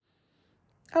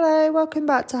Hello, welcome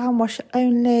back to Hand Wash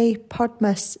Only,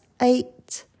 Podmas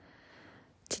 8.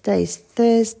 Today's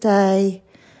Thursday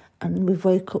and we've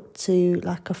woke up to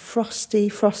like a frosty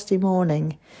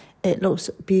morning. It looks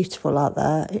beautiful out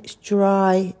there. It's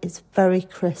dry, it's very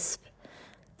crisp.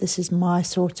 This is my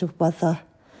sort of weather.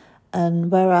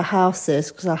 And where our house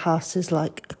is, because our house is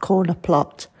like a corner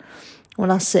plot,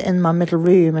 when I sit in my middle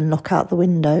room and look out the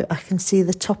window, I can see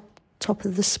the top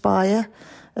of the spire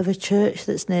of a church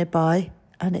that's nearby.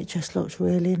 And it just looks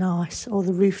really nice. All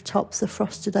the rooftops are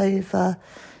frosted over.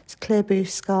 It's clear blue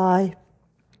sky.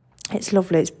 It's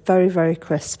lovely. It's very, very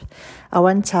crisp. I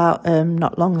went out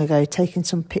not long ago taking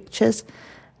some pictures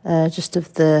just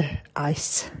of the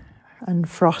ice and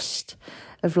frost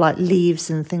of like leaves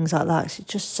and things like that. It's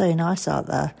just so nice out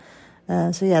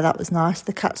there. So yeah, that was nice.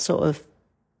 The cats sort of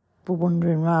were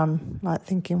wandering around like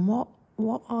thinking, what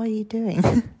are you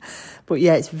doing? But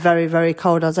yeah, it's very, very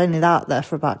cold. I was only out there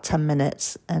for about 10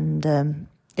 minutes. And,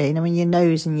 yeah, you know, when your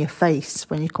nose and your face,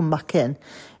 when you come back in,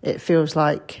 it feels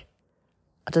like,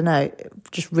 I don't know,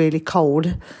 just really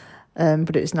cold.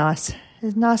 But it was nice. It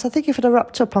was nice. I think if I'd have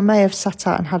wrapped up, I may have sat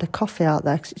out and had a coffee out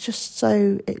there because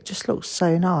it just looks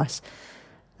so nice.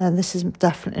 And this is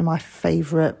definitely my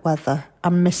favourite weather.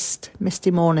 And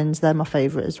misty mornings, they're my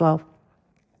favourite as well.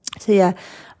 So yeah,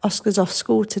 Oscar's off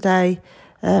school today.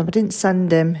 I didn't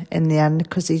send him in the end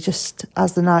because he just,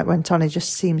 as the night went on, he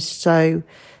just seemed so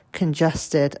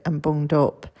congested and bunged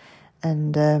up.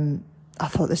 And I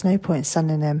thought there's no point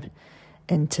sending him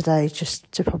in today just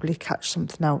to probably catch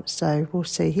something else. So we'll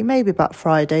see. He may be back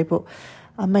Friday, but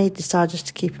I may decide just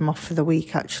to keep him off for the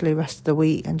week, actually, rest of the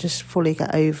week, and just fully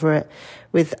get over it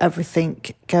with everything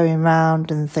going round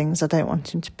and things. I don't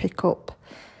want him to pick up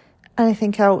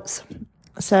anything else.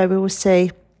 So we will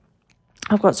see.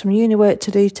 I've got some uni work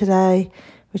to do today,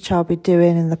 which I'll be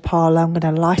doing in the parlour. I'm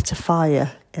going to light a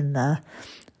fire in there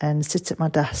and sit at my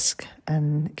desk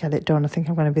and get it done. I think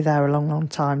I'm going to be there a long, long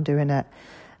time doing it.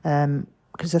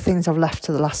 Because the things I've left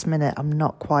to the last minute, I'm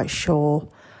not quite sure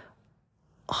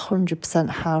 100%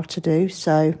 how to do.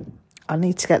 So I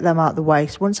need to get them out of the way.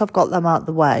 So once I've got them out of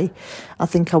the way, I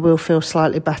think I will feel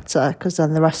slightly better because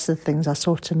then the rest of the things I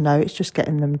sort of know. It's just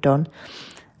getting them done.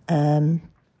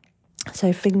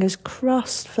 So fingers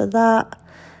crossed for that,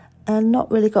 and not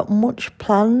really got much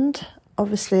planned.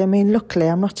 Obviously, I mean, luckily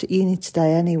I'm not at uni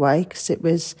today anyway,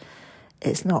 because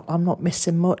I'm not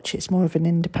missing much. It's more of an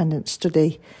independent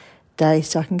study day,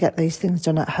 so I can get these things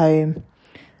done at home,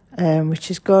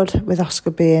 which is good with Oscar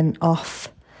being off.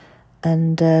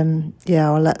 And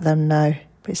yeah, I'll let them know.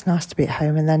 But it's nice to be at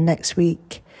home. And then next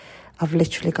week, I've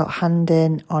literally got hand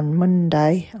in on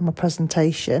Monday on my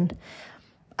presentation.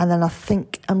 And then I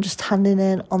think I'm just handing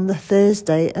in on the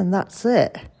Thursday and that's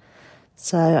it.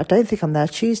 So I don't think I'm there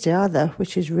Tuesday either,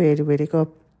 which is really, really good.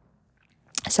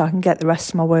 So I can get the rest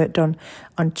of my work done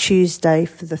on Tuesday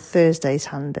for the Thursday's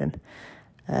handing.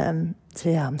 So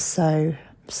yeah, I'm so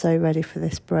ready for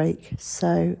this break.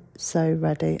 So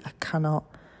ready. I cannot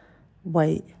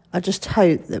wait. I just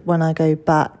hope that when I go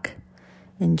back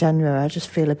in January, I just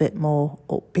feel a bit more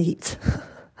upbeat.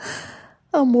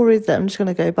 I'm worried that I'm just going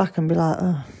to go back and be like,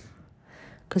 oh,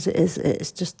 because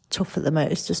it's just tough at the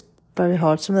moment. It's just very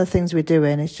hard. Some of the things we're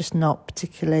doing is just not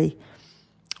particularly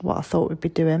what I thought we'd be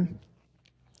doing.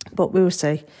 But we will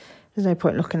see. There's no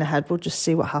point looking ahead. We'll just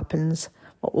see what happens.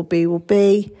 What will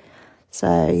be.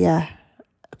 So, yeah,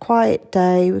 a quiet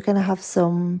day. We're going to have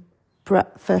some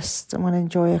breakfast. I'm going to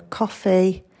enjoy a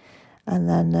coffee. And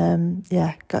then,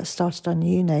 get started on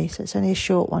uni. So it's only a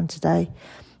short one today.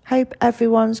 Hope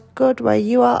everyone's good where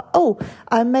you are. Oh,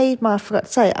 I forgot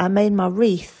to say, I made my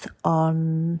wreath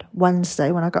on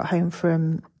Wednesday when I got home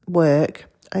from work.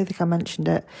 I don't think I mentioned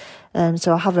it.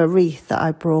 So I have a wreath that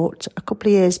I brought a couple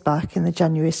of years back in the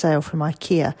January sale from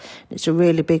IKEA. It's a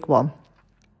really big one.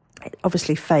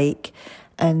 Obviously fake.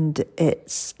 And it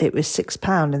was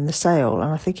 £6 in the sale.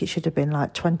 And I think it should have been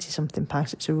like 20-something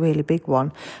pounds. It's a really big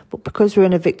one. But because we're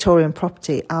in a Victorian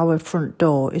property, our front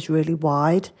door is really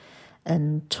wide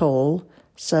and tall,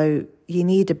 so you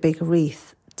need a big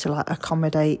wreath to like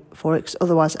accommodate for it, 'cause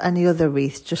otherwise any other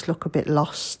wreaths just look a bit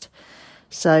lost.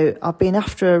 So I've been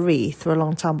after a wreath for a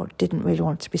long time, but didn't really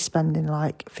want to be spending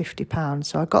like £50.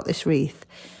 So I got this wreath,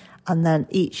 and then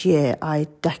each year I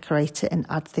decorate it and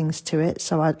add things to it.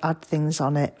 So I add things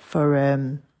on it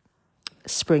for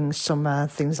spring, summer,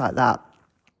 things like that,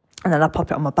 and then I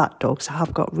pop it on my back door because I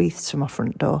have got wreaths for my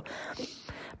front door.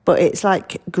 But it's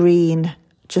like green,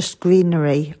 just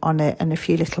greenery on it and a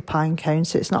few little pine cones,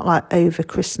 so it's not like over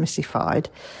Christmassified.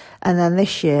 And then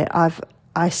this year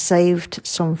I saved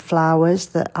some flowers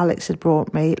that Alex had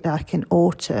brought me like in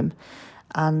autumn,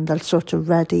 and they're sort of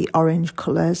reddy orange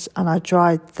colours, and I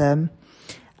dried them,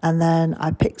 and then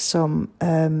I picked some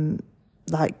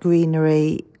like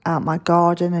greenery out my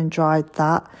garden and dried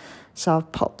that, so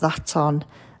I've popped that on.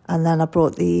 And then I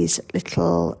brought these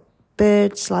little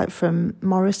birds like from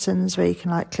Morrison's where you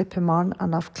can like clip them on,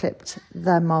 and I've clipped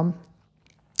them on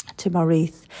to my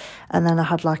wreath. And then I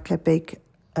had like a big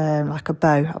like a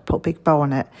bow. I put a big bow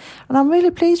on it, and I'm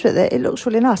really pleased with it. It looks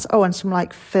really nice. Oh, and some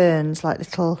like ferns, like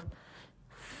little,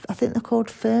 I think they're called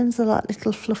ferns. They're like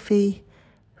little fluffy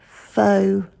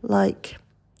faux, like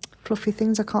fluffy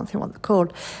things. I can't think what they're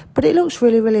called, but it looks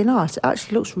really, really nice. It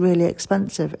actually looks really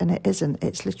expensive, and it isn't.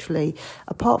 It's literally,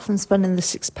 apart from spending the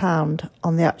 £6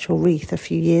 on the actual wreath a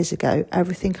few years ago,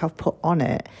 everything I've put on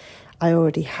it I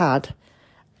already had.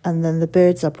 And then the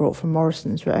birds I brought from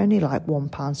Morrison's were only like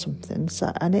 £1 something.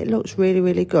 So, and it looks really,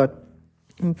 really good.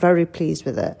 I'm very pleased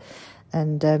with it.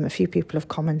 And a few people have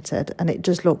commented, and it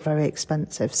does look very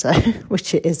expensive, so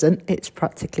which it isn't. It's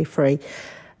practically free.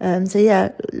 So yeah,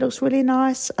 it looks really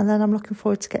nice. And then I'm looking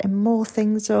forward to getting more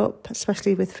things up,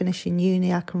 especially with finishing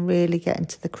uni. I can really get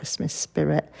into the Christmas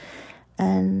spirit.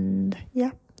 And yeah,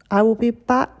 I will be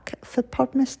back for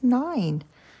Podmas 9.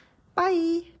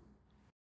 Bye.